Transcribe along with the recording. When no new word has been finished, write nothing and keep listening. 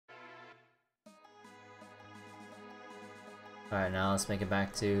Alright, now let's make it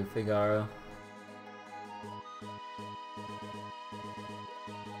back to Figaro.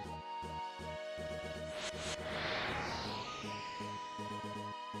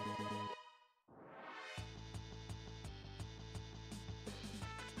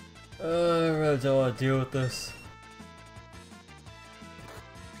 I really don't want to deal with this.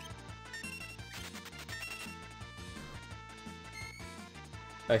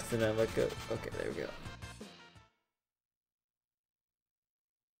 Accident, let go. Okay, there we go.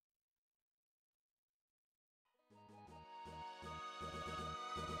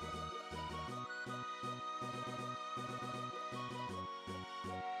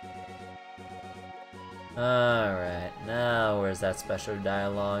 Alright, now where's that special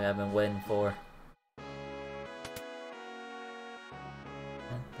dialogue I've been waiting for?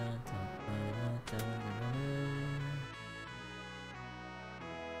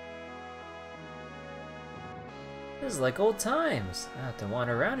 This is like old times. I have to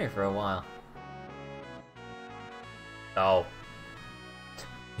wander around here for a while. Oh.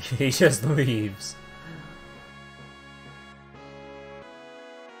 He just leaves.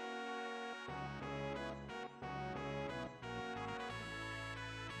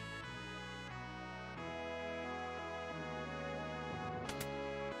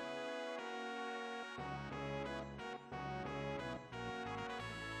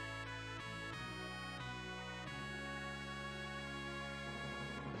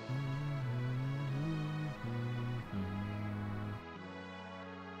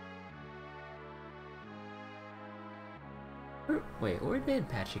 Wait, where did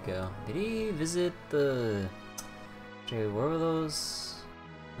Patchy go? Did he visit the... Where were those?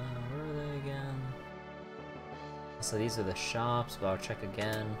 Where were they again? So these are the shops, but I'll check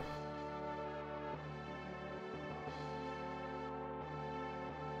again.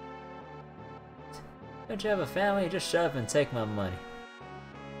 Don't you have a family? Just shut up and take my money.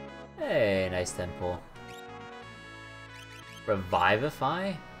 Hey, nice temple.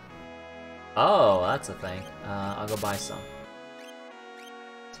 Revivify? Oh, that's a thing. I'll go buy some.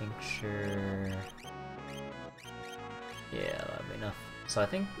 Tincture... Yeah, that'll be enough. So I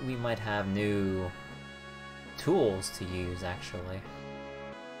think we might have new tools to use, actually.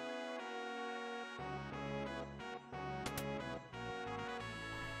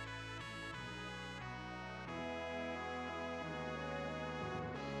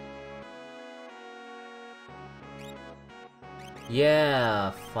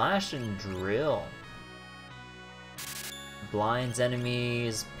 Yeah, flash and drill. Blinds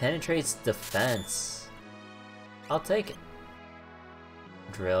enemies, penetrates defense. I'll take it.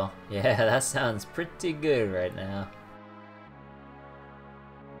 Drill. Yeah, that sounds pretty good right now.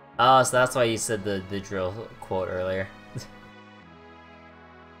 Oh, so that's why you said the drill quote earlier.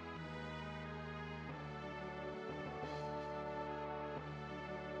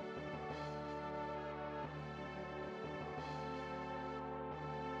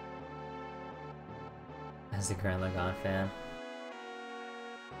 As a Grand Lagan fan.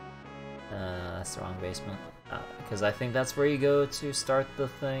 That's the wrong basement. Because I think that's where you go to start the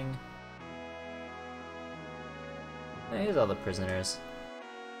thing. Yeah, here's all the prisoners.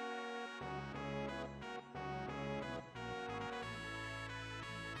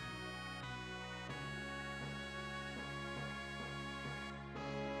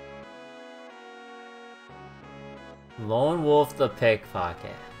 Lone Wolf the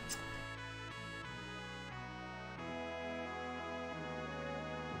Pickpocket.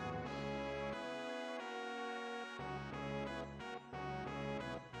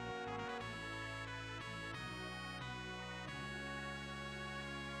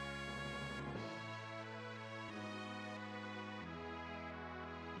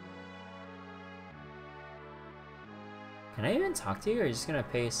 Can I even talk to you, or are you just gonna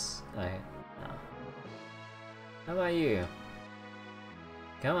pace? Like, no. How about you?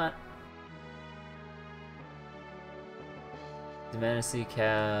 Come on. Demacy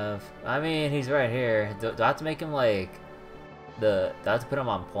Cav. I mean, he's right here. Do I have to make him like do I have to put him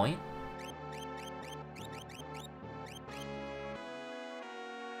on point?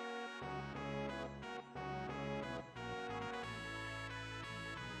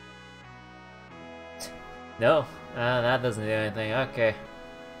 No, that doesn't do anything. Okay.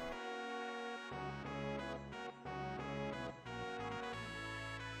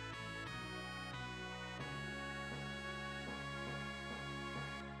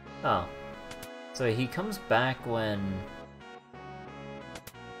 Oh. So he comes back when...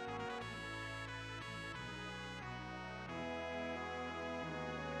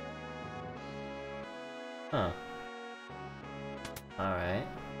 Huh. Alright.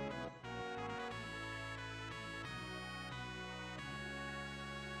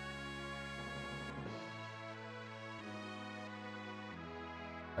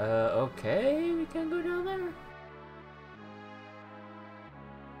 Okay, we can go down there?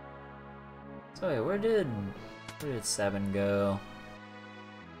 So wait, where did 7 go?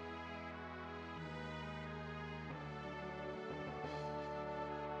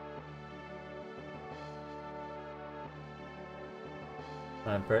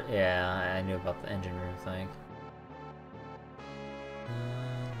 Yeah, I knew about the engine room thing.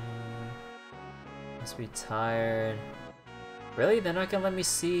 Must be tired. Really? They're not gonna let me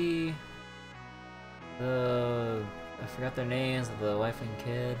see the... I forgot their names, the wife and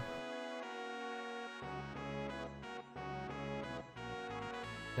kid.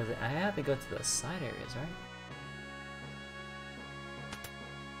 Because I have to go to the side areas, right?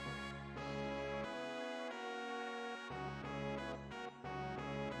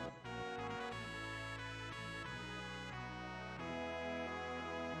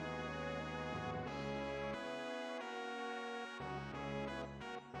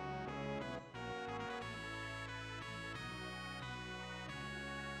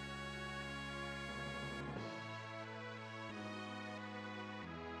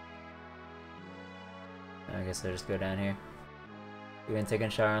 I guess I'll just go down here. You been taking a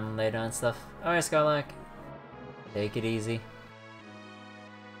shower and lay down and stuff? Alright, Scarlac. Take it easy.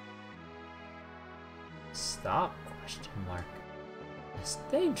 Stop? Question mark. It's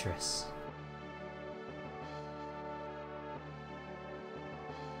dangerous.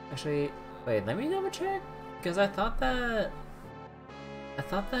 Actually, wait, let me double check. Because I thought that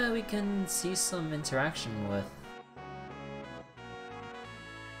we can see some interaction with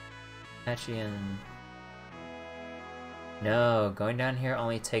Patchy and... No, going down here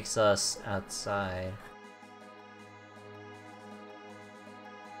only takes us outside.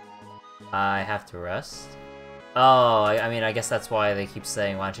 I have to rest? Oh, I mean, I guess that's why they keep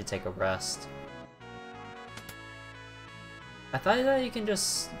saying, why don't you take a rest? I thought that you can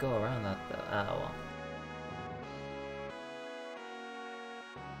just go around that though. Oh, well.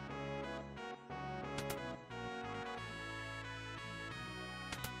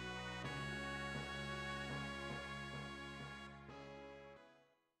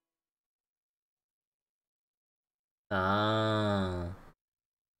 Ah.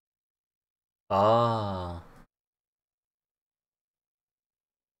 Oh.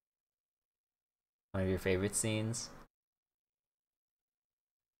 One of your favorite scenes?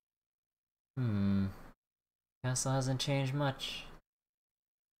 Castle hasn't changed much.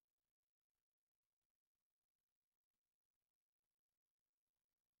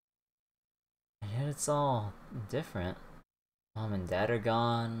 And yet it's all different. Mom and Dad are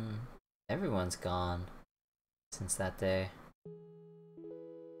gone. Everyone's gone since that day.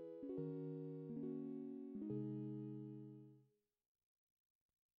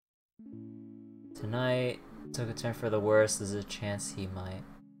 Tonight took a turn for the worse. There's a chance he might.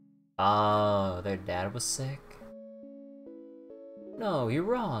 Oh, their dad was sick? No, you're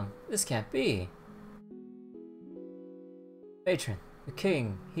wrong. This can't be. Matron, the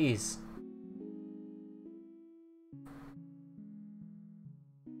king, he's...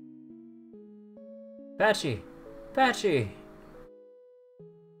 Patchy! Patchy!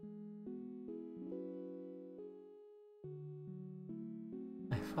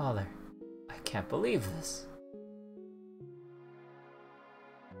 My father. I can't believe this.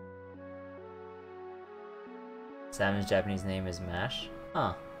 Salmon's Japanese name is Mash?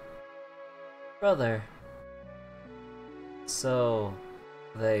 Huh. Brother. So,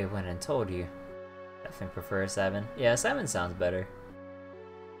 they went and told you. Definitely prefer Salmon. Yeah, Salmon sounds better.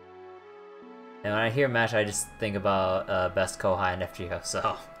 And when I hear Mash, I just think about Best Kohai and FGO,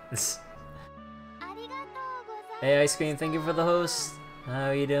 so... Hey Ice Cream, thank you for the host. How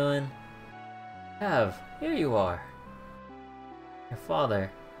are you doing? Have, here you are. Your father.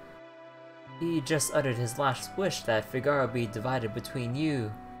 He just uttered his last wish that Figaro be divided between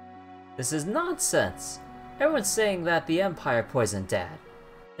you. This is nonsense! Everyone's saying that the Empire poisoned Dad.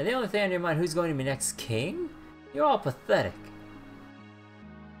 And the only thing on your mind, who's going to be next king? You're all pathetic.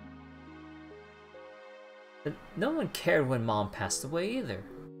 But no one cared when Mom passed away either.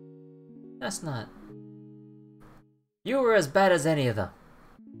 That's not... You were as bad as any of them.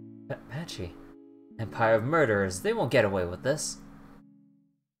 Patchy. Empire of murderers, they won't get away with this.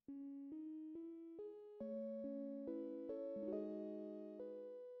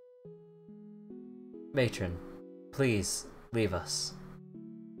 Matron, please, leave us.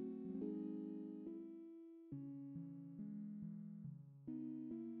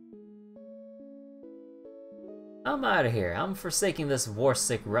 I'm out of here. I'm forsaking this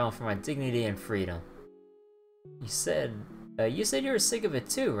war-sick realm for my dignity and freedom. You said you were sick of it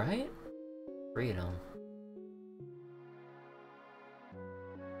too, right? Freedom.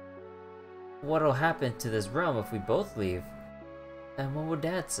 what'll happen to this realm if we both leave? And what would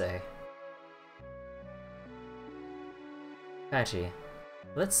Dad say? Patchy,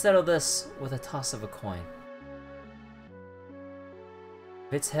 let's settle this with a toss of a coin.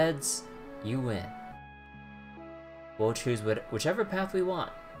 If it's heads, you win. We'll choose whichever path we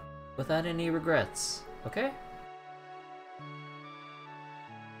want, without any regrets, okay?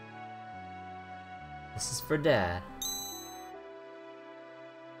 This is for Dad.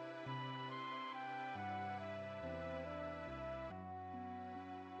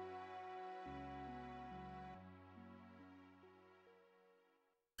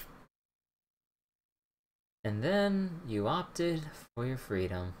 And then you opted for your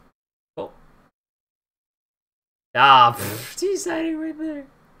freedom. Oh. Ah, he's hiding right there.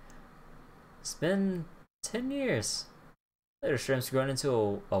 It's been 10 years. Later, shrimp's grown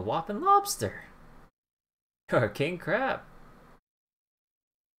into a whopping lobster. You're a king crab.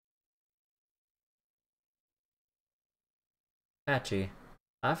 Patchy,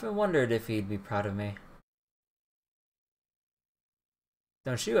 I often wondered if he'd be proud of me.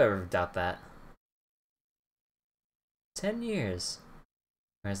 Don't you ever doubt that. 10 years.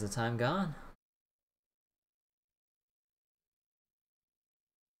 Where's the time gone?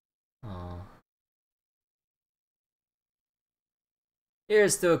 Oh.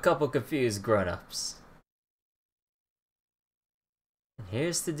 Here's to a couple confused grown-ups. And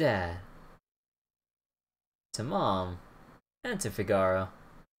here's to Dad. To Mom. And to Figaro.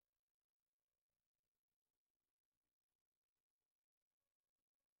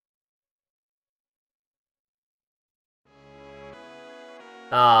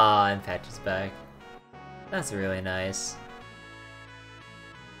 Ah, and Patchy's back. That's really nice.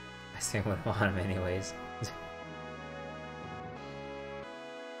 I think I wouldn't want him anyways.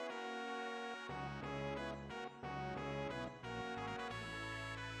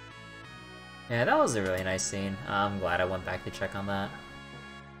 Yeah, that was a really nice scene. I'm glad I went back to check on that.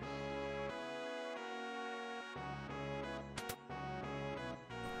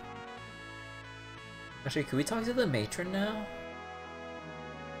 Actually, could we talk to the matron now?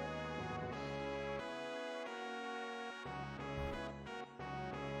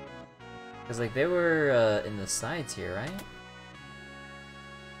 Because, like, they were in the sides here, right?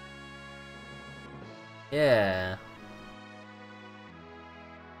 Yeah.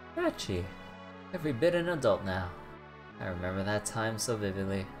 Patchy. Every bit an adult now. I remember that time so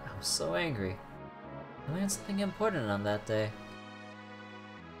vividly. I was so angry. I learned something important on that day.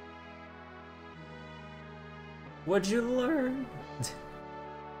 What'd you learn?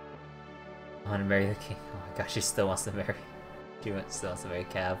 I want to marry the king. Oh my gosh, she still wants to marry. She still wants to marry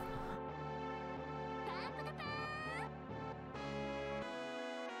Cab.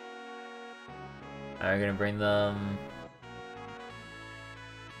 Are we gonna bring them?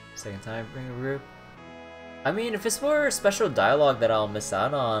 Second time, bring a group. I mean, if it's for special dialogue that I'll miss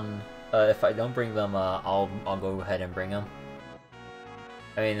out on, if I don't bring them, I'll go ahead and bring them.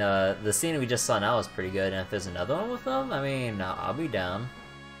 I mean, the scene we just saw now is pretty good, and if there's another one with them, I mean, I'll be down.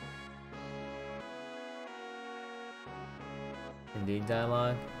 Indeed,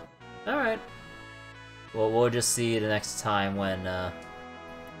 dialogue. All right. Well, we'll just see the next time when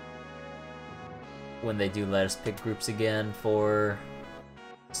they do let us pick groups again for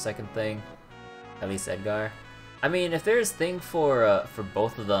the second thing. At least Edgar. I mean, if there's thing for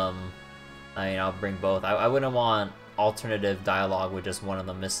both of them, I mean, I'll bring both. I wouldn't want alternative dialogue with just one of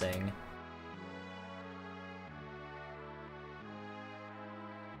them missing.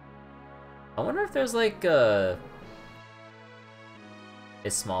 I wonder if there's like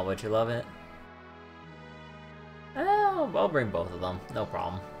it's small, but you love it. Oh, I'll bring both of them. No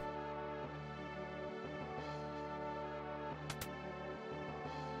problem.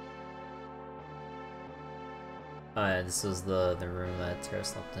 Alright, this was the room that Tara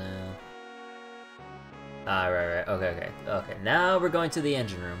slept in. Ah, right. Okay. Now we're going to the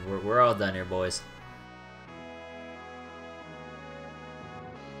engine room. We're all done here, boys.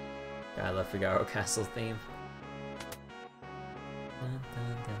 I love Figaro Castle theme.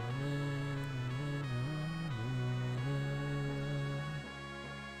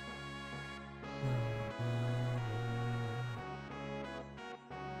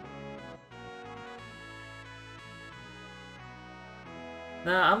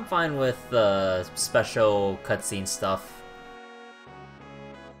 Nah, I'm fine with special cutscene stuff.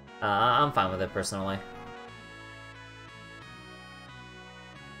 I'm fine with it personally.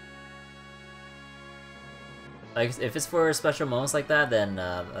 Like, if it's for special moments like that, then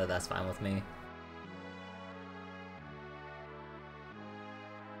that's fine with me.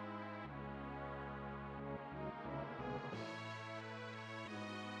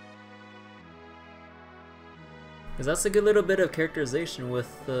 Because that's a good little bit of characterization with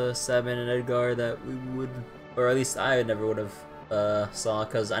Sabin and Edgar that we would, or at least I never would have saw,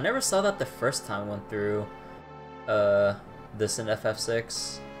 because I never saw that the first time I went through this in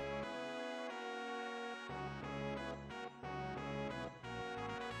FF6.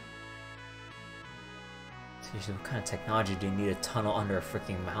 Seriously, what kind of technology do you need a tunnel under a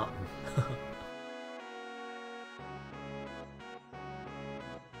freaking mountain?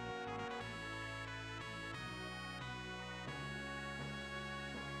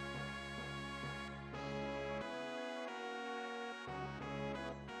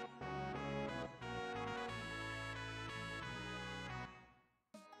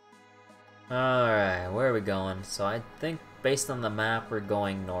 Alright, where are we going? So I think based on the map, we're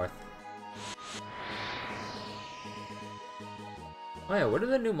going north. Oh yeah, what are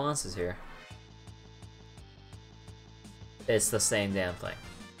the new monsters here? It's the same damn thing.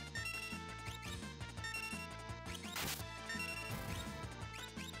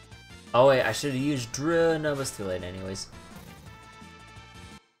 Oh wait, I should have used drill. No, but it's too late anyways.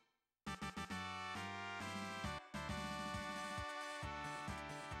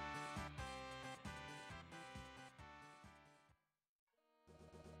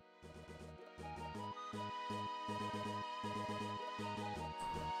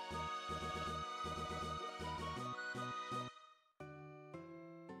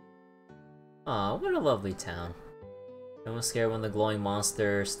 Aw, what a lovely town. I was scared when the glowing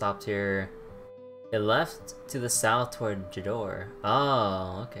monster stopped here. It left to the south toward Jador.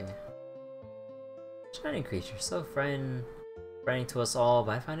 Oh, okay. Shining creature, so frightening to us all,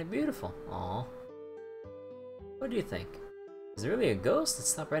 but I find it beautiful. Aw. What do you think? Is it really a ghost that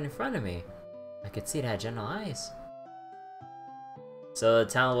stopped right in front of me? I could see it had gentle eyes. So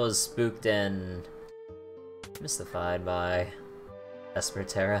the town was spooked and mystified by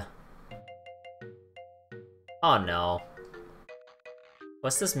Esperterra. Oh no.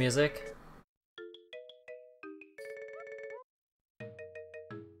 What's this music?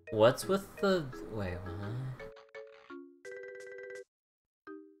 What's with the... wait, what?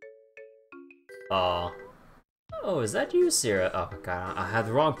 Oh. Oh, is that you, Sierra? Oh god, I had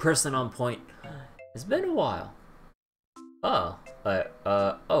the wrong person on point. It's been a while. Oh.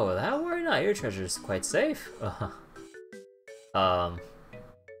 Oh, that worry not. Your treasure's quite safe.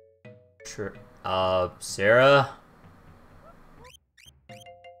 Sure. Sarah?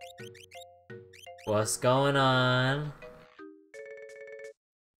 What's going on?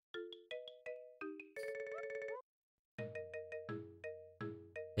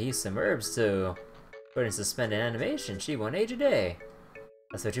 I used some herbs to put in suspended animation. She 1 age a day.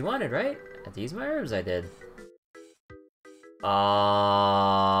 That's what you wanted, right? I had to use my herbs, I did.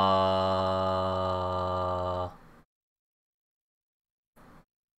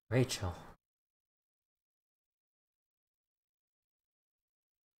 Rachel.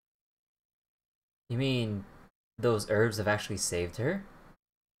 You mean those herbs have actually saved her?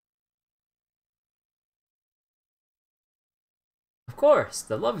 Of course,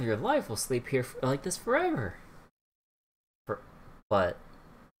 the love of your life will sleep here like this forever. But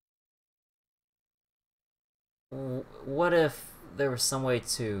what if there was some way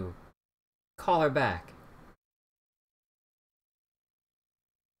to call her back?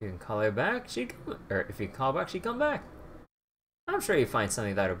 You can call her back, or if you call back, she'd come back. I'm sure you'd find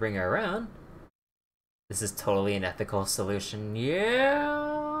something that'll bring her around. This is totally an ethical solution. Yeah,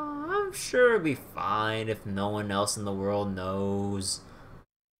 I'm sure it'll be fine if no one else in the world knows.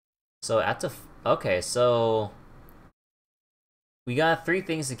 So okay, so we got 3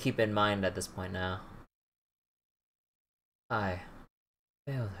 things to keep in mind at this point now. I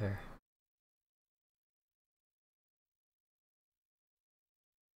failed her.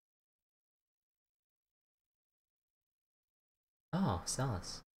 Oh,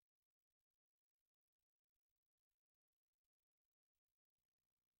 Celis.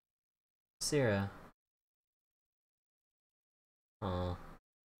 Sierra. Oh.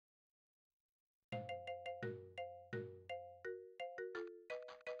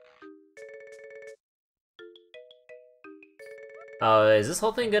 Oh, is this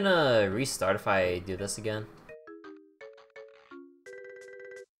whole thing gonna restart if I do this again?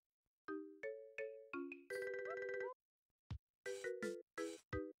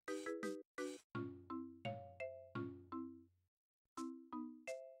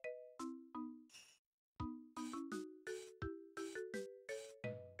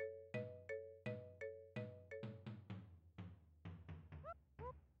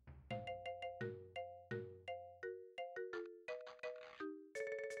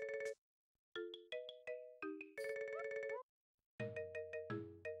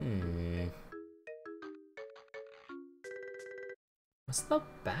 Hmm. What's the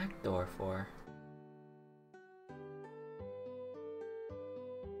back door for?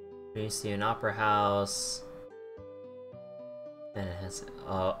 You see an opera house. And it has...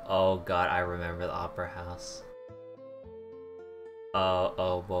 oh god, I remember the opera house.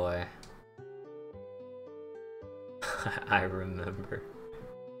 Oh boy. I remember.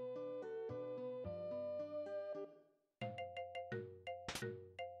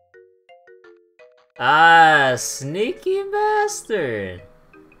 Ah, sneaky bastard!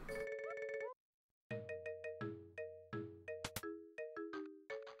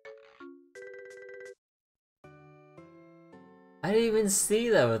 I didn't even see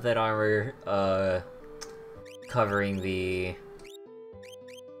that with that armor, covering the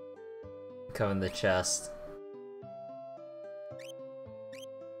chest.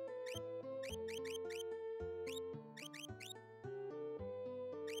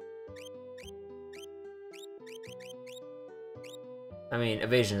 I mean,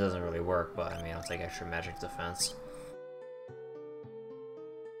 evasion doesn't really work, but I mean, I'll take extra magic defense.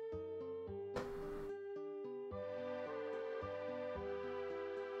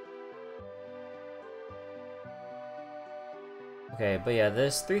 Okay, but yeah,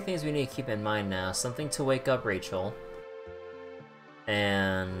 there's 3 things we need to keep in mind now. Something to wake up Rachel.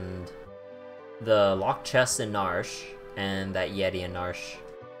 And the locked chest in Narsh. And that Yeti in Narsh.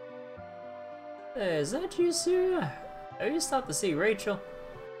 Hey, is that you, Sarah? I just stopped to see Rachel.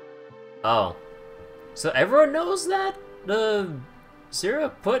 Oh. So everyone knows that? Sarah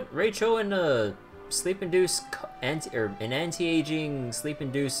put Rachel in a sleep-induced an anti-aging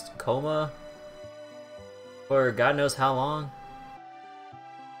sleep-induced coma for God knows how long.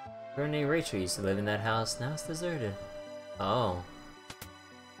 Her name Rachel used to live in that house, now it's deserted. Oh.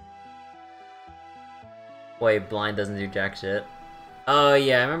 Wait, blind doesn't do jack shit. Oh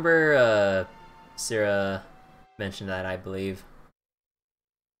yeah, I remember Sarah mentioned that, I believe.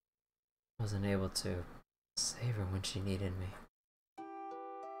 Wasn't able to save her when she needed me.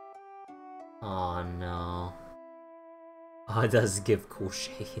 Oh no. Oh, it does give cool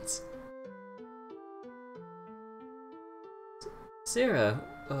shades. Sarah,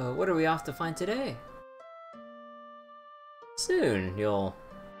 what are we off to find today? Soon, you're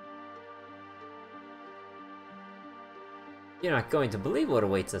not going to believe what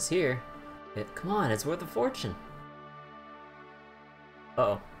awaits us here. Come on, it's worth a fortune.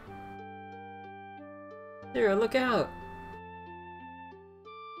 Uh-oh. Sarah, look out!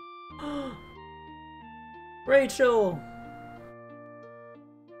 Rachel!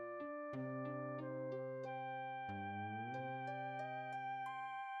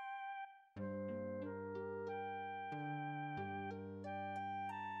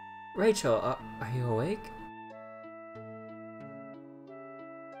 Rachel, are you awake?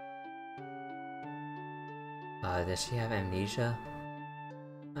 Does she have amnesia?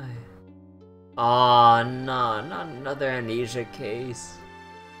 Oh no, not another amnesia case.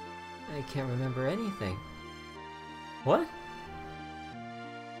 I can't remember anything. What?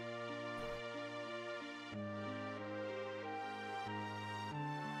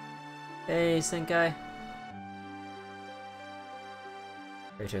 Hey, Senkai.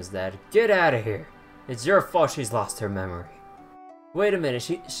 Rachel's dad. Get out of here! It's your fault she's lost her memory. Wait a minute,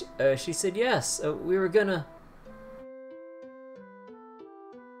 she said yes. We were gonna...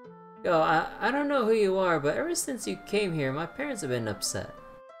 Yo, I don't know who you are, but ever since you came here, my parents have been upset.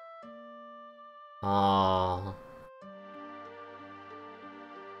 Aww.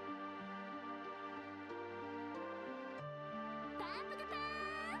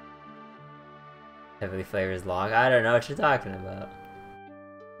 Heavily Flavor's log? I don't know what you're talking about.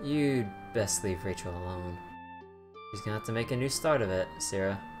 You'd best leave Rachel alone. She's gonna have to make a new start of it,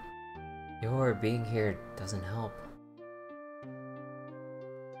 Sarah. Your being here doesn't help.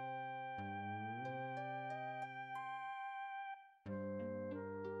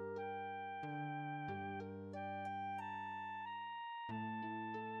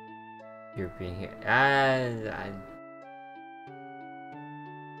 You're being here.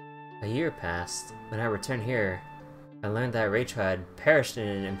 A year passed. When I returned here, I learned that Rachel had perished in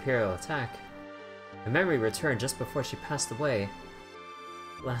an Imperial attack. Her memory returned just before she passed away.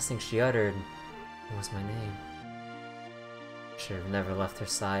 The last thing she uttered was my name. I should have never left her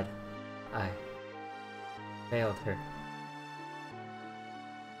side. I failed her.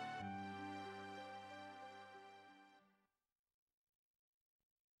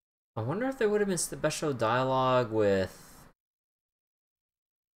 I wonder if there would have been special dialogue with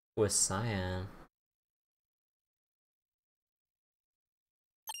Cyan.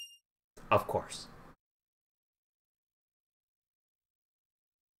 Of course.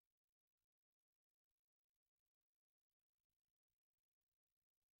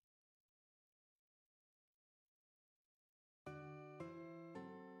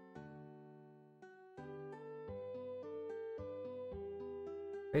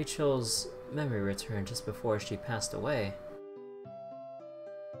 Rachel's memory returned just before she passed away.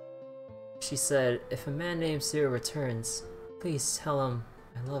 She said, if a man named Cyril returns, please tell him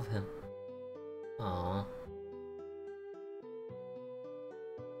I love him. Aww.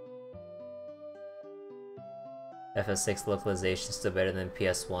 FF6 localization still better than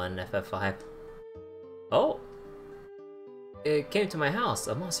PS1, FF5. Oh! It came to my house,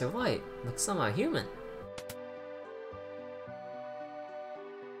 a monster of light. Looks somehow human.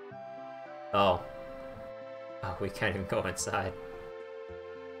 Oh. Oh, we can't even go inside.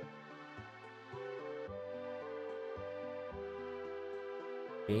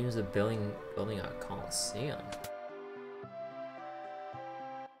 Dreams of building a coliseum.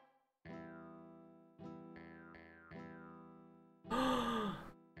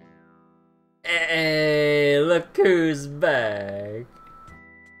 Hey, look who's back!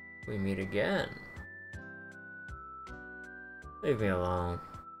 We meet again. Leave me alone.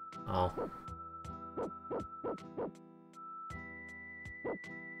 Oh.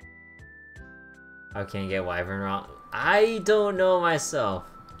 How can you get Wyvern wrong? I don't know myself.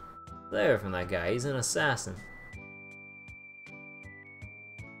 Stay away from that guy, he's an assassin.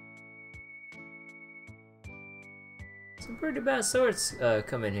 Some pretty bad swords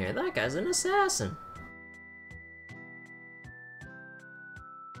come in here. That guy's an assassin.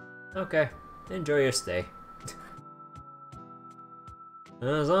 Okay, enjoy your stay.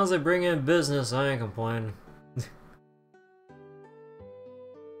 As long as they bring in business, I ain't complaining.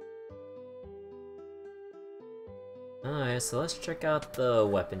 Alright, so let's check out the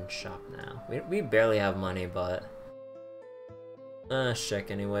weapon shop now. We barely have money, but... let's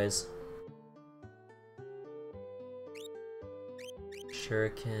check anyways.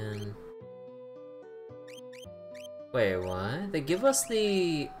 Shuriken... Wait, what? They give us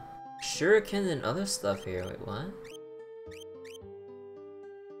the... Shuriken and other stuff here, wait, what?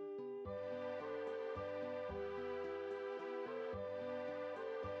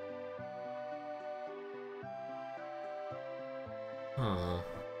 Huh.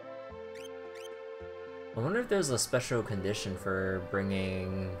 I wonder if there's a special condition for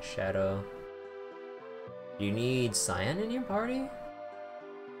bringing Shadow. Do you need Cyan in your party?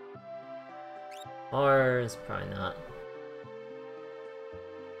 Or it's probably not.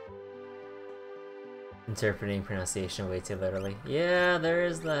 Interpreting pronunciation way too literally. Yeah, there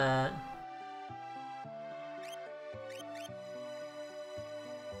is that.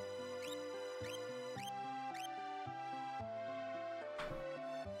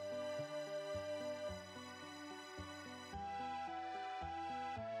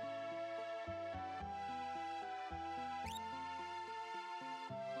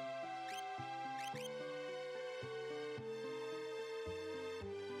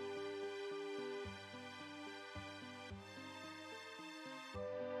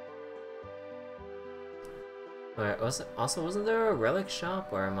 Alright, wasn't there a relic shop,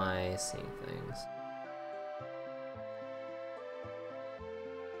 or am I seeing things?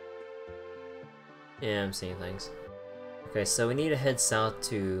 Yeah, I'm seeing things. Okay, so we need to head south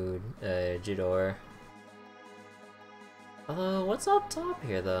to Jidor. Although, what's up top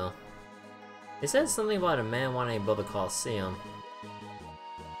here though? They said something about a man wanting to build a coliseum.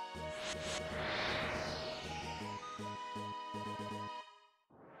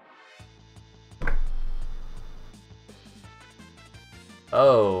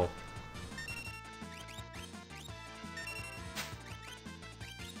 Oh.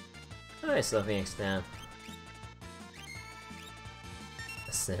 Nice, let me extend.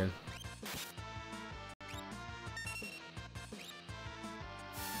 A sim.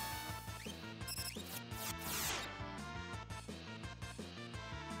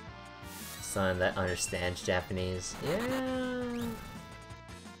 Someone that understands Japanese. Yeah.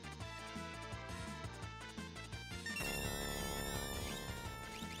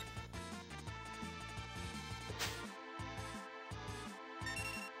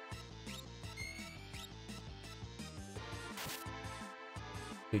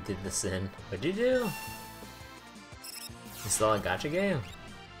 Who did the sin? What'd you do? Install a gacha game?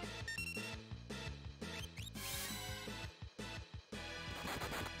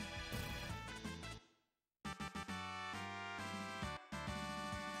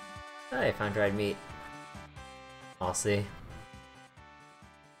 Hey, found dried meat. I'll see.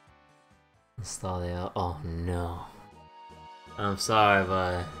 Install the... oh no. I'm sorry,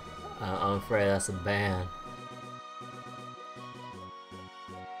 but I'm afraid that's a ban.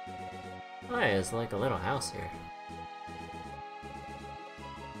 Hey, it's like a little house here.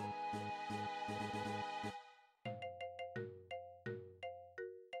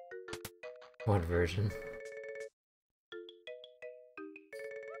 What version?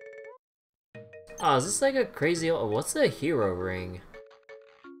 Oh, is this like a crazy... What's the hero ring?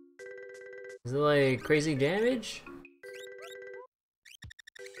 Is it like crazy damage?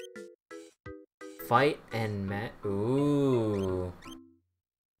 Fight and ooh.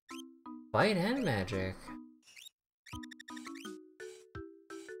 Fight and magic.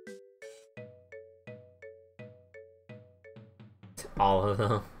 All of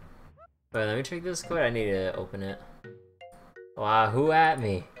them. Wait, let me check this code. I need to open it. Wow, who at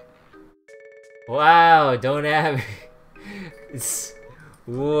me? Wow, don't at me.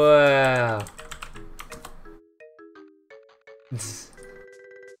 Wow.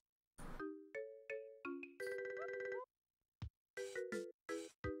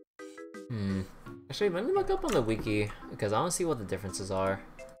 Actually, let me look up on the wiki, because I want to see what the differences are.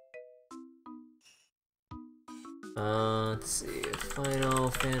 Let's see. Final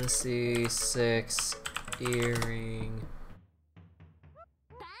Fantasy VI earring.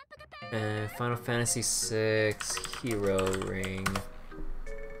 And Final Fantasy VI hero ring.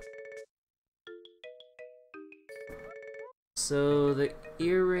 So the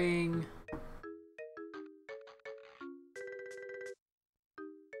earring...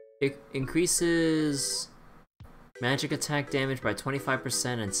 It increases magic attack damage by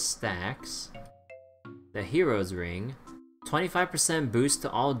 25% and stacks. The hero's ring. 25% boost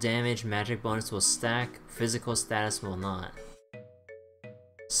to all damage, magic bonus will stack, physical status will not.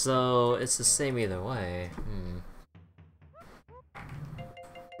 So it's the same either way.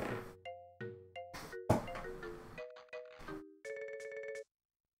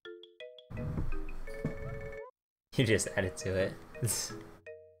 You just added to it.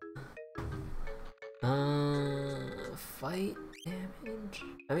 Fight damage?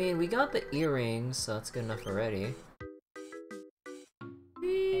 I mean, we got the earrings, so that's good enough already.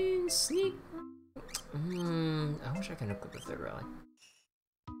 And sneak... I wish I could equip the third relic.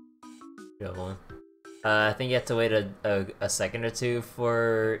 Good one. I think you have to wait a second or two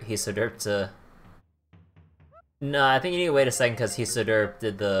for Hisoderp to... No, I think you need to wait a second because Hisoderp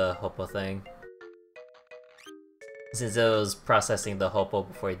did the Hoppo thing. Since it was processing the Hoppo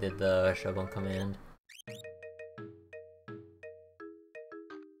before he did the Shogun command.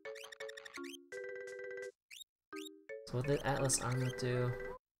 So what did Atlas Armlet do?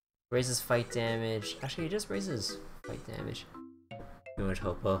 Raises fight damage. Actually, he just raises fight damage. Too much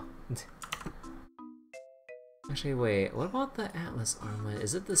Hoppo. Actually, wait. What about the Atlas Armlet?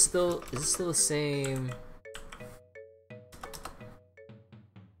 Is it still the same?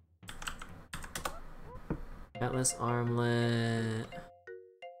 Atlas Armlet.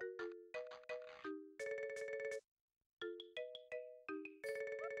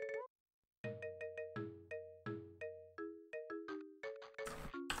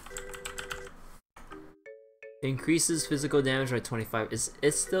 Increases physical damage by 25.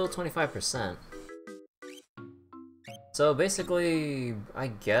 It's still 25%. So basically, I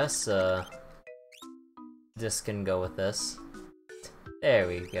guess this can go with this. There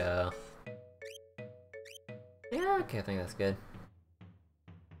we go. Yeah, okay, I think that's good.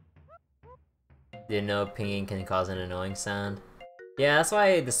 Didn't know pinging can cause an annoying sound. Yeah, that's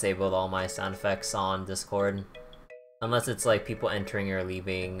why I disabled all my sound effects on Discord. Unless it's like people entering or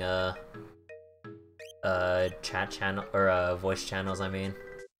leaving chat channel or voice channels, I mean.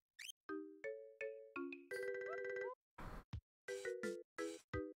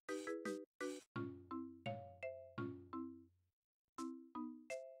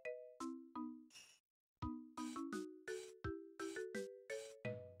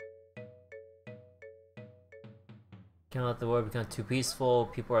 Can't let the war become too peaceful.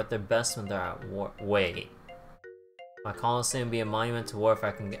 People are at their best when they're at war. Wait. My Coliseum be a monument to war if I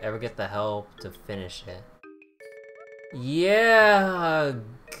can ever get the help to finish it. Yeah,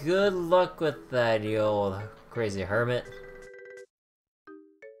 good luck with that, you old crazy hermit.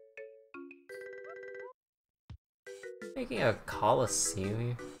 Making a Coliseum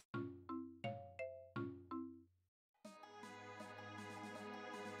here?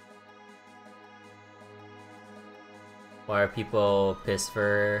 Why are people pissed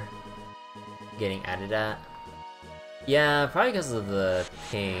for getting added at? Yeah, probably because of the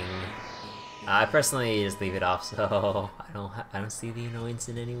ping. I personally just leave it off, so I don't see the annoyance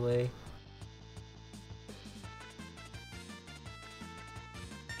in any way.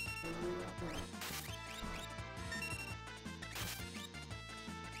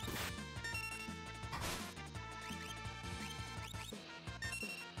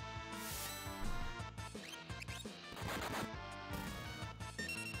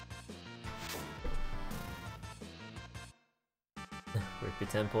 Rip your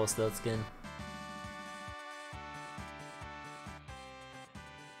temple, stealth skin.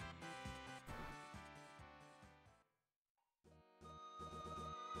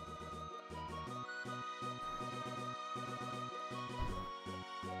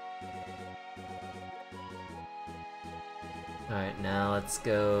 Alright, now let's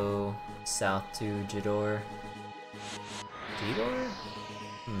go south to Jador. Jador?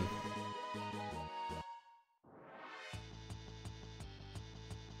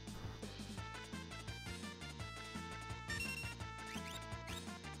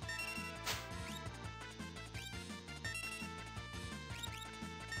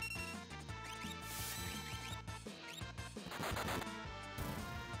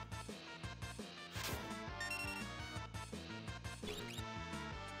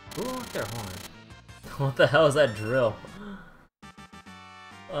 Who honked their horn? What the hell is that drill?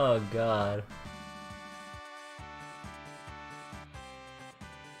 Oh god.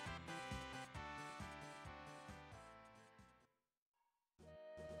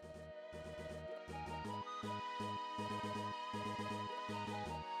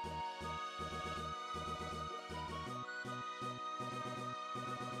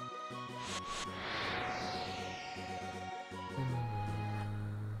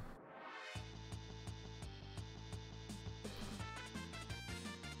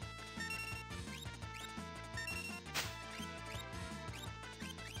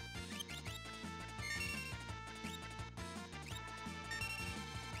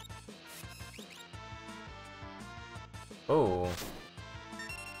 Oh.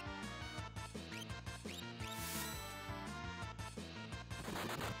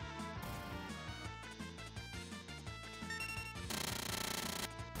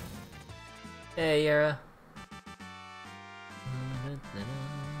 Hey, Yara.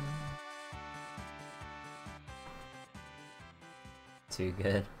 Too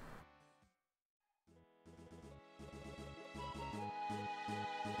good.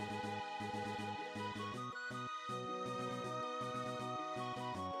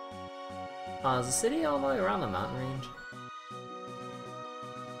 Is the city all the way around the mountain range?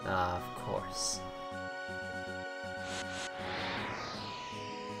 Ah, of course.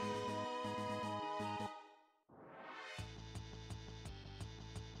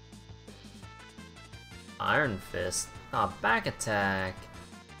 Iron Fist? Ah, back attack!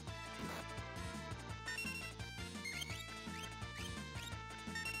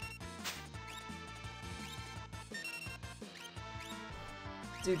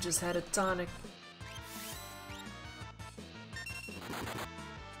 Dude just had a tonic.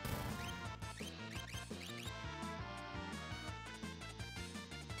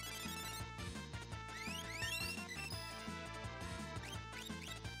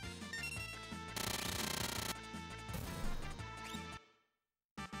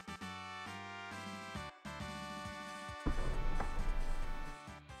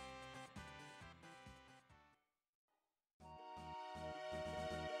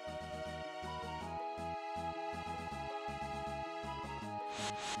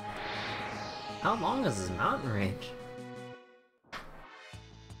 How long is this mountain range?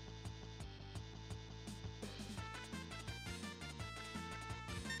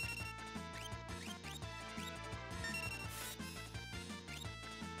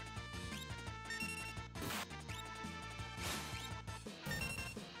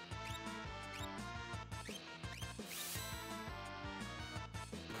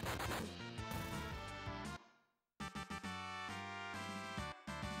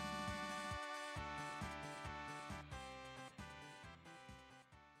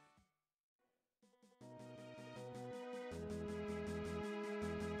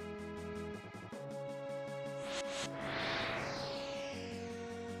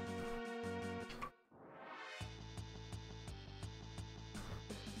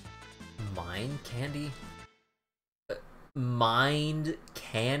 Mind candy? Mind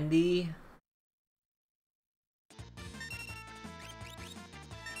candy?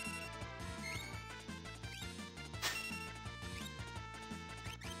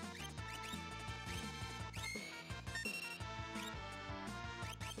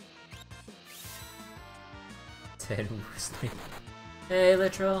 Ted Woosley. Hey,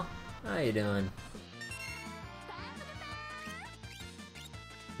 Literal. How you doing?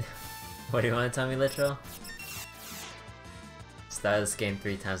 What do you want to tell me, Literal? Started this game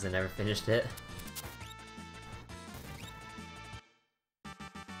 3 times and never finished it.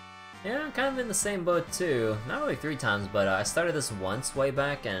 Yeah, I'm kind of in the same boat too. Not really 3 times, but I started this once way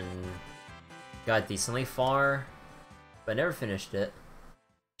back and got decently far, but never finished it.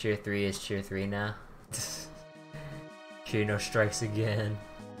 Tier 3 is Tier 3 now. Chino strikes again.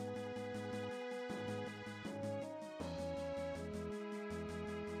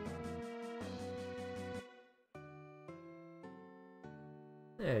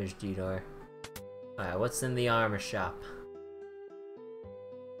 There's G-Door. Alright, what's in the armor shop?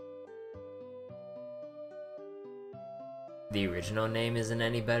 The original name isn't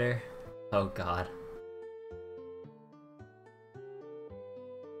any better? Oh god.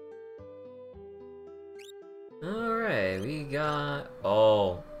 Alright, we got...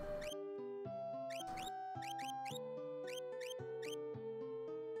 Oh.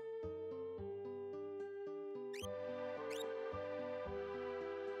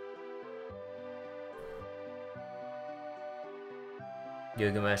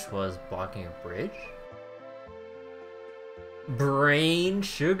 Gilgamesh was blocking a bridge? Brain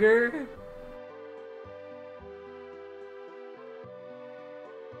sugar?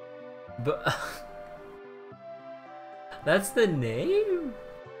 But... That's the name?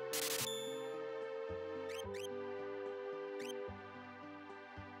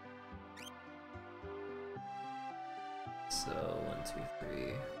 So, 1, 2,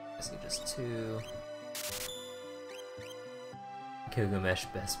 3. I see just 2. Gilgamesh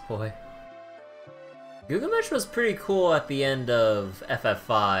best boy. Gilgamesh was pretty cool at the end of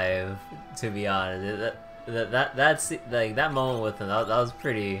FF5, to be honest. That's like that moment with him. That was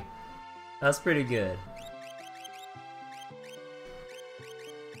pretty. That's pretty good.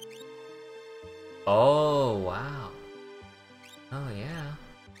 Oh wow. Oh yeah.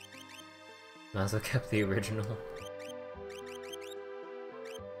 Might as well kept the original.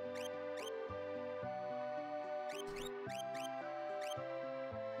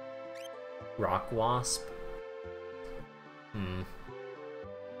 Rock wasp.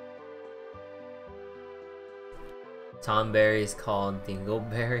 Tomberry's called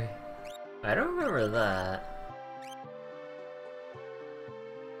Dingleberry. I don't remember that.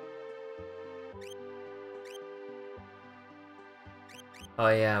 Oh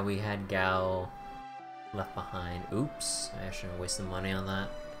yeah, we had Gao left behind. Oops, I shouldn't waste some money on that.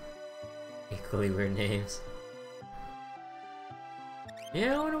 Equally weird names.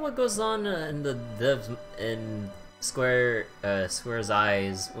 Yeah, I wonder what goes on in the devs in Square's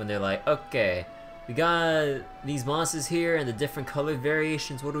eyes when they're like, okay, we got these monsters here and the different color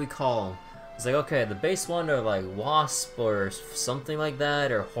variations. What do we call them? It's like, okay, the base one are like wasp or something like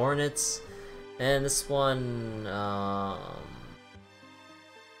that, or hornets, and this one,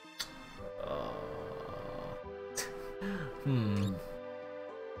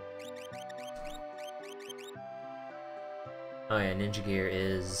 Oh yeah, Ninja Gear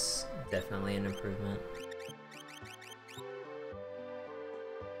is definitely an improvement.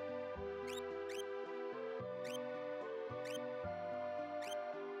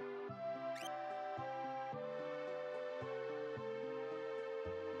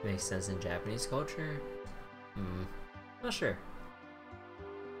 Makes sense in Japanese culture? Not sure.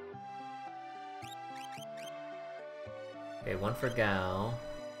 Okay, one for Gao.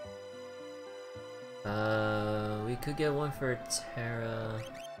 We could get one for Terra.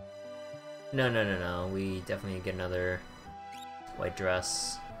 No. We definitely need to get another white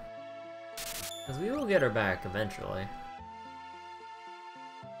dress. Because we will get her back eventually.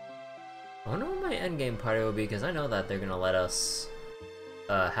 I wonder what my endgame party will be, because I know that they're gonna let us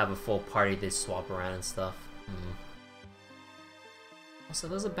have a full party to swap around and stuff. Also,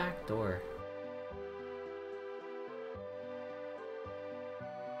 there's a back door.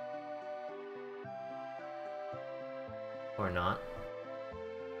 Or not.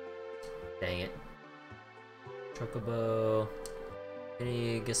 Dang it. Chocobo.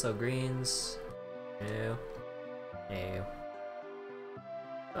 Any Gisso greens? No. No.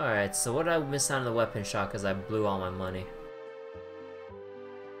 Alright, so what did I miss out on the weapon shop because I blew all my money?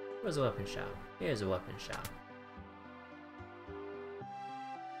 Where's the weapon shop? Here's a weapon shop.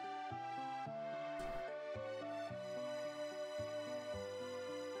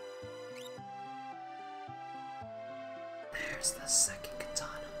 There's the second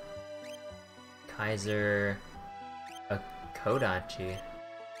katana. Kaiser... a Kodachi.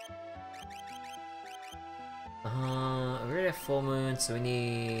 We're already at full moon, so we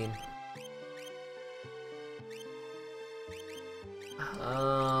need...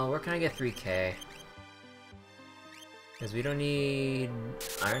 where can I get 3K? Because we don't need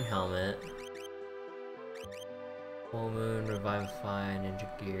Iron Helmet. Full Moon, Revivify, Ninja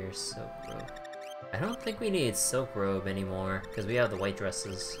Gear, Silk Robe. I don't think we need Silk Robe anymore, because we have the white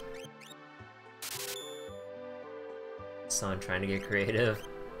dresses. Someone trying to get creative.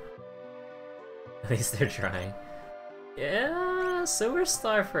 At least they're trying. Yeah, Silver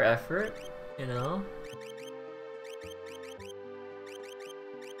Star for effort, you know?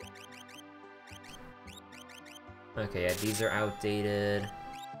 Okay, yeah, these are outdated.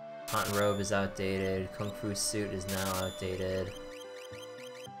 Cotton Robe is outdated. Kung Fu Suit is now outdated.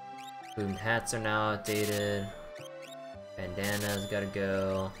 Plumed hats are now outdated. Bandana's gotta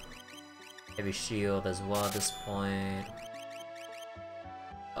go. Heavy shield as well at this point.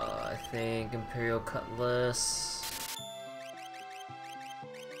 think Imperial Cutlass.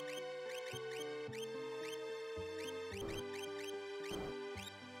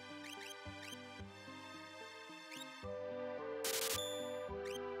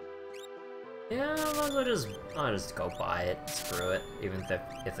 Yeah, I'll just go buy it. Screw it, even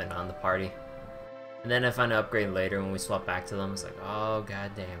if they're not in the party. And then if I find an upgrade later when we swap back to them, it's like, oh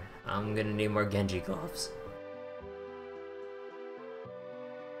god damn it, I'm gonna need more Genji gloves.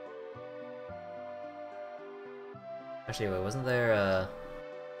 Actually, wait, wasn't there a...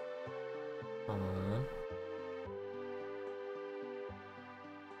 Hold on.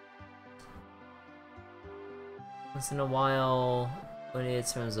 Once in a while, when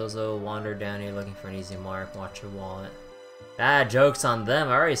it's from Zozo, wander down here looking for an easy mark, watch your wallet. Ah, joke's on them,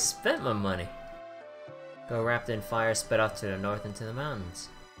 I already spent my money. Go wrapped in fire, sped off to the north into the mountains.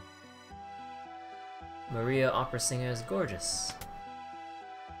 Maria, opera singer, is gorgeous.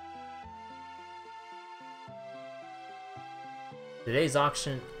 Today's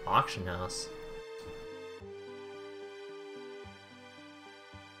auction house.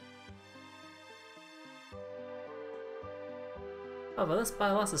 Oh, but let's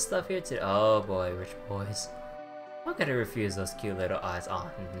buy lots of stuff here too. Oh boy, rich boys. How could I refuse those cute little eyes? Oh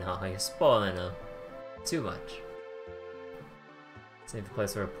no, you're spoiling them. Too much. Same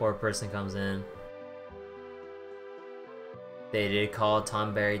place where a poor person comes in. They did call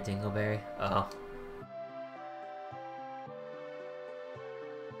Tom Berry Dingleberry. Oh.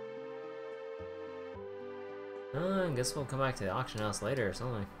 I guess we'll come back to the auction house later or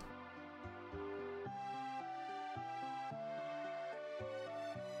something.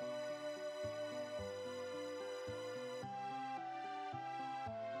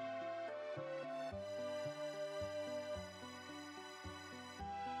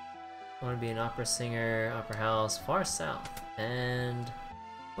 I want to be an opera singer, opera house, far south. And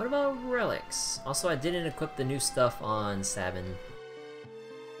what about relics? Also, I didn't equip the new stuff on Sabin.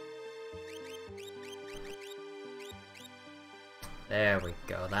 There we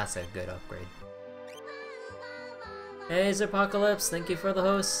go, that's a good upgrade. Hey, Zerpocalypse, thank you for the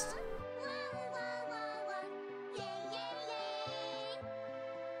host.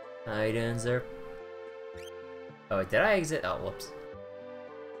 How you doing, Zerp? Oh, did I exit? Oh, whoops.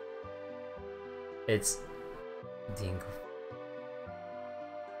 It's... Dingle.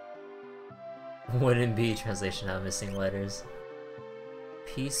 Wouldn't be translation out missing letters.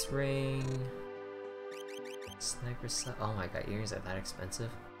 Peace ring... Sniper sight. Oh my god, earrings are that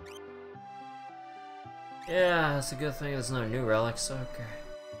expensive? Yeah, it's a good thing there's no new relics, so okay.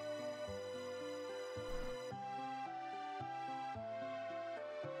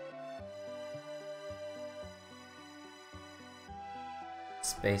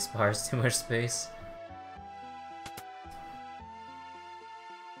 Space bars, too much space.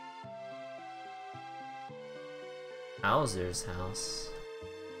 Owzer's house.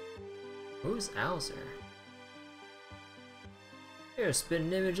 Who's Owzer? Here's a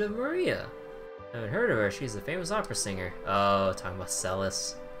spitting image of Maria. I haven't heard of her, she's a famous opera singer. Oh, talking about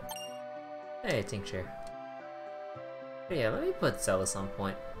Celis. Hey, Tincture. Yeah, let me put Celis on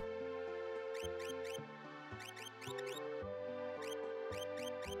point.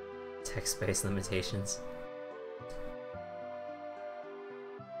 Text-based limitations.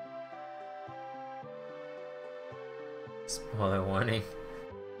 Spoiler warning.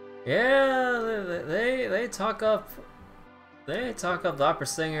 Yeah, they talk up the opera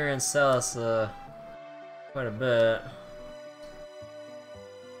singer and Celis quite a bit.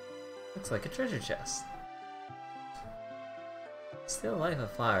 Looks like a treasure chest. Still life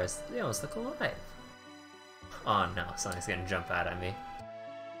of flowers. They almost look alive. Oh no, something's gonna jump out at me.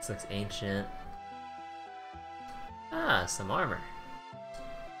 This looks ancient. Ah, some armor.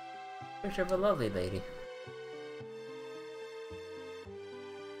 Picture of a lovely lady.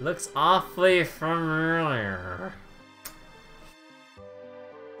 Looks awfully familiar.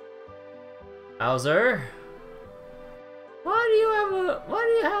 Owzer? Why do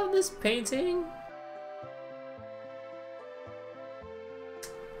you have this painting?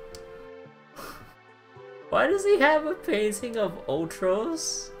 Why does he have a painting of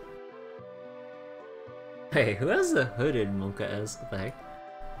Ultros? Hey, who has the hooded Monka-esque? What the heck?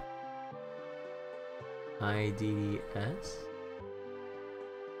 IDS?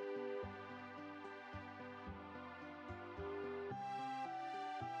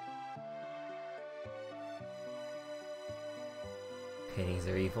 Paintings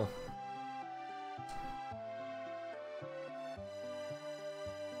are evil.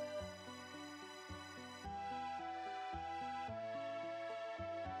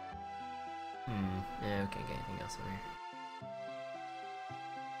 Yeah, we can't get anything else over here.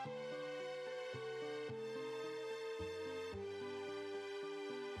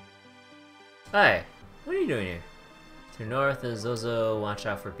 Hey, what are you doing here? To north is Zozo, watch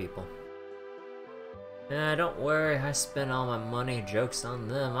out for people. Don't worry, I spent all my money, joke's on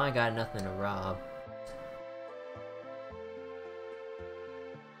them, I got nothing to rob.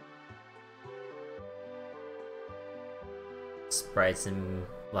 Sprites and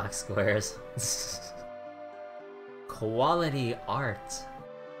black squares. Quality art.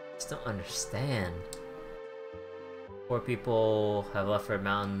 Just don't understand. Poor people have left for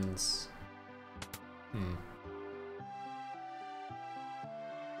mountains.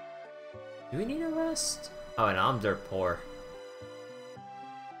 Do we need a rest? Oh, and I'm dirt poor.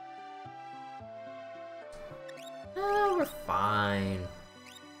 Oh, we're fine.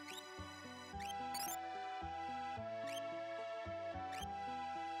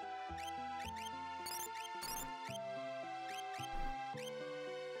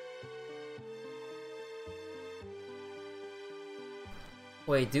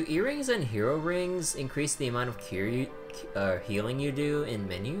 Wait, do earrings and hero rings increase the amount of healing you do in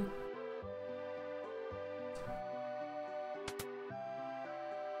menu?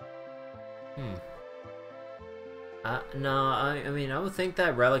 No, I mean, I would think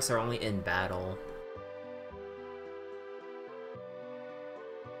that relics are only in battle.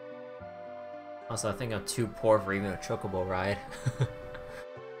 Also, I think I'm too poor for even a chocobo ride.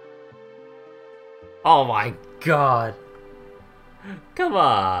 Oh my god! Come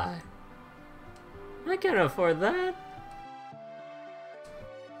on! I can't afford that!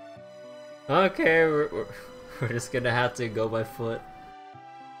 Okay, we're just gonna have to go by foot.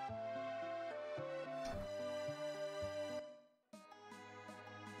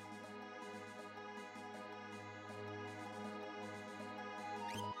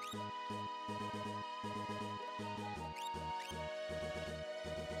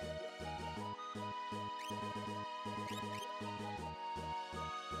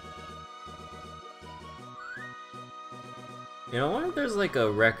 You know, I wonder if there's like a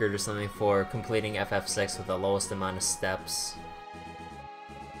record or something for completing FF6 with the lowest amount of steps.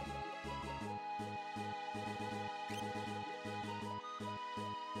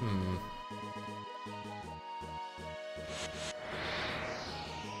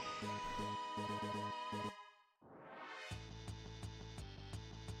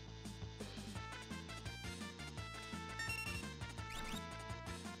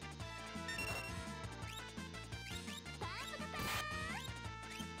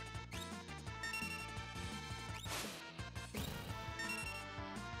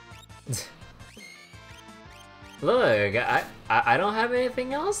 Look, I don't have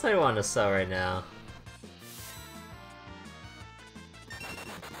anything else I want to sell right now.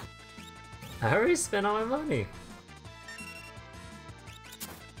 I already spent all my money.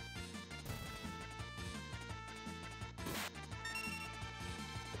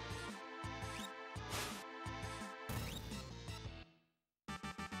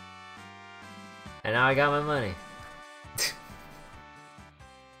 And now I got my money.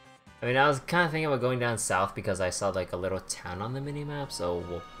 I mean, I was kind of thinking about going down south because I saw like a little town on the minimap, so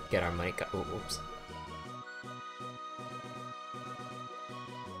we'll get our money. Oops.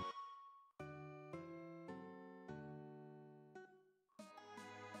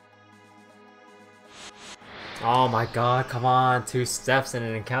 Oh my god, come on, 2 steps in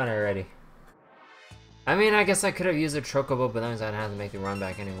an encounter already. I mean, I guess I could have used a chocobo, but that means I'd have to make the run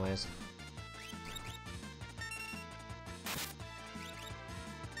back anyways.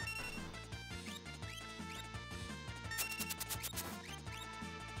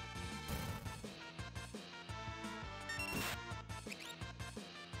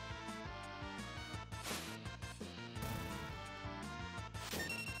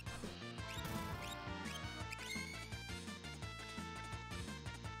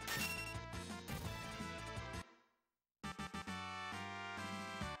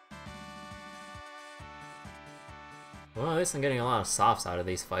 Well, at least I'm getting a lot of softs out of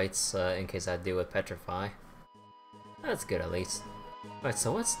these fights, in case I deal with Petrify. That's good, at least. Alright,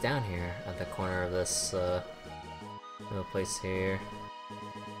 so what's down here at the corner of this, little place here?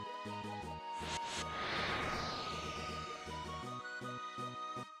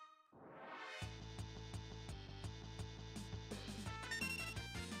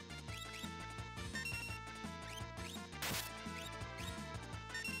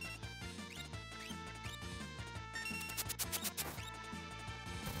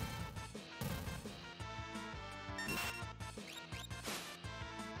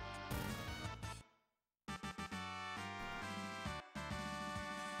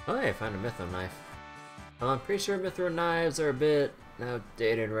 Oh hey, I found a mithril knife. Well, I'm pretty sure mithril knives are a bit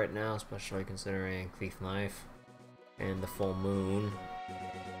outdated right now, especially considering thief knife and the full moon.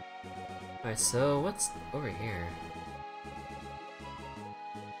 Alright, Alright, so what's over here?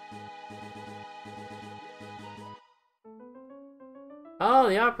 Oh,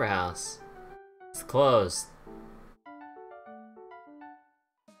 the Opera House. It's closed.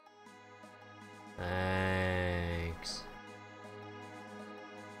 Thanks.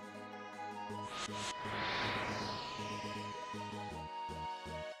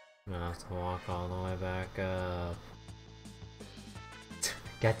 I'm gonna have to walk all the way back up.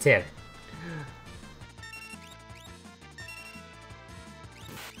 God damn it.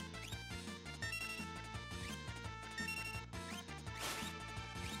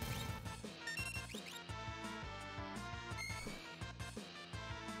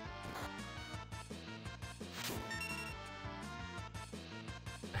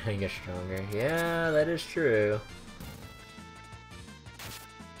 I get stronger. Yeah, that is true.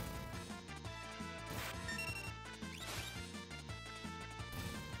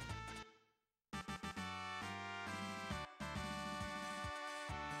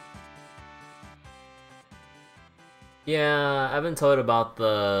 Yeah, I've been told about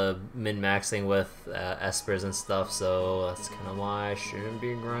the min-maxing with espers and stuff, so that's kind of why I shouldn't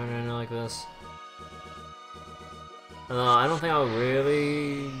be grinding like this. I don't think I'll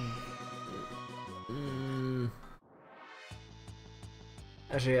really...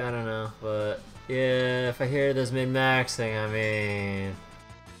 Actually, I don't know, but yeah, if I hear this min-maxing, I mean...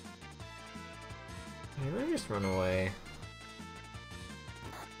 Let me just run away.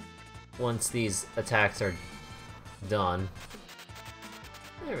 Once these attacks are done.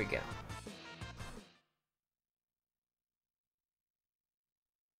 There we go.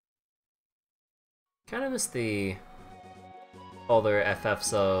 Kind of miss the other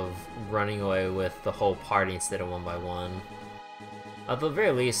FFs of running away with the whole party instead of one by one. At the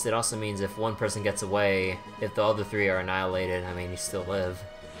very least, it also means if one person gets away, if the other three are annihilated, I mean, you still live.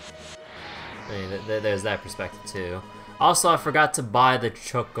 I mean, there's that perspective too. Also, I forgot to buy the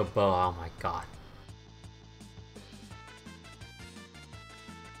chocobo. Oh my god.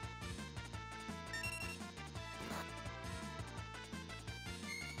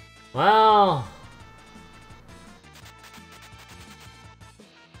 Well...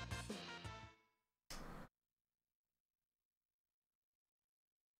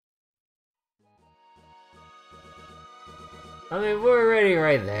 I mean, we're already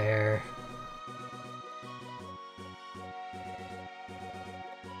right there.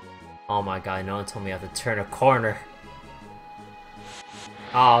 Oh my god, no one told me I have to turn a corner.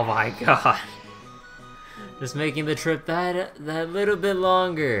 Oh my god. Just making the trip that little bit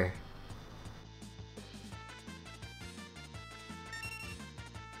longer.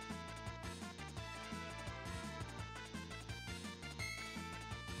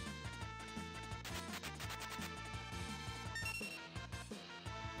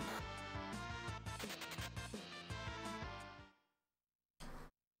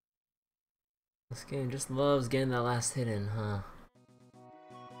 This game just loves getting that last hit in, huh?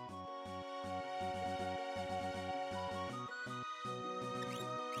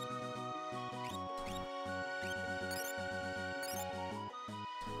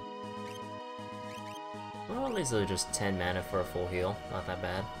 Well, at least it was just 10 mana for a full heal. Not that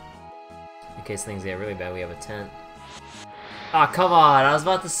bad. In case things get really bad, we have a tent. Ah, oh, come on! I was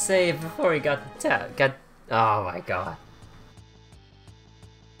about to save before he got the tent. Oh my god.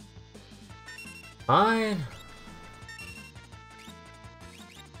 Fine.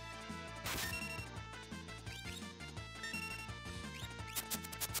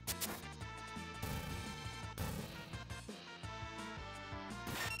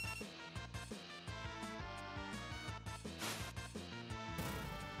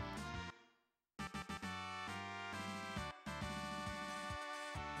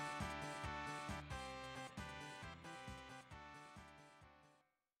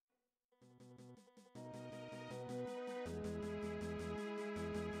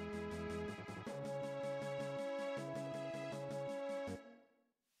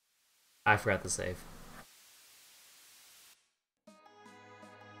 I forgot to save.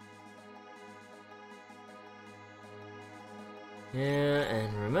 Yeah,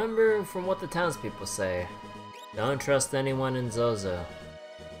 and remember from what the townspeople say, don't trust anyone in Zozo.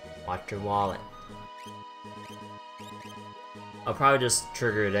 Watch your wallet. I'll probably just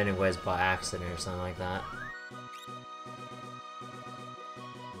trigger it anyways by accident or something like that.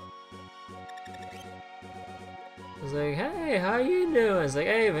 It's like, hey, how you doing? It's like,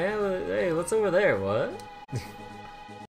 hey man, hey, what's over there? What?